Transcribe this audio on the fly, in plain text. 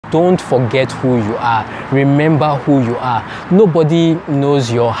Don't forget who you are. Remember who you are. Nobody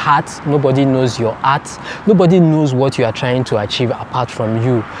knows your heart. Nobody knows your art. Nobody knows what you are trying to achieve apart from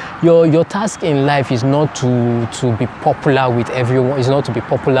you. Your task in life is not to be popular with everyone. It's not to be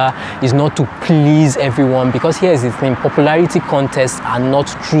popular. It's not to please everyone. Because here's the thing, popularity contests are not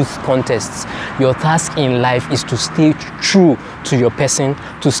truth contests. Your task in life is to stay true to your person,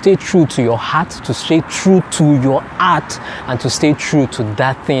 to stay true to your heart, to stay true to your art, and to stay true to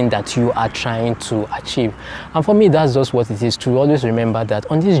that thing that you are trying to achieve. And for me, that's just what it is, to always remember that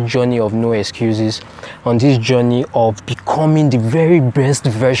on this journey of no excuses, on this journey of becoming the very best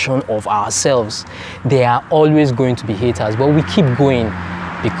version of ourselves, there are always going to be haters, but we keep going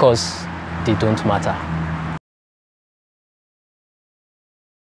because they don't matter.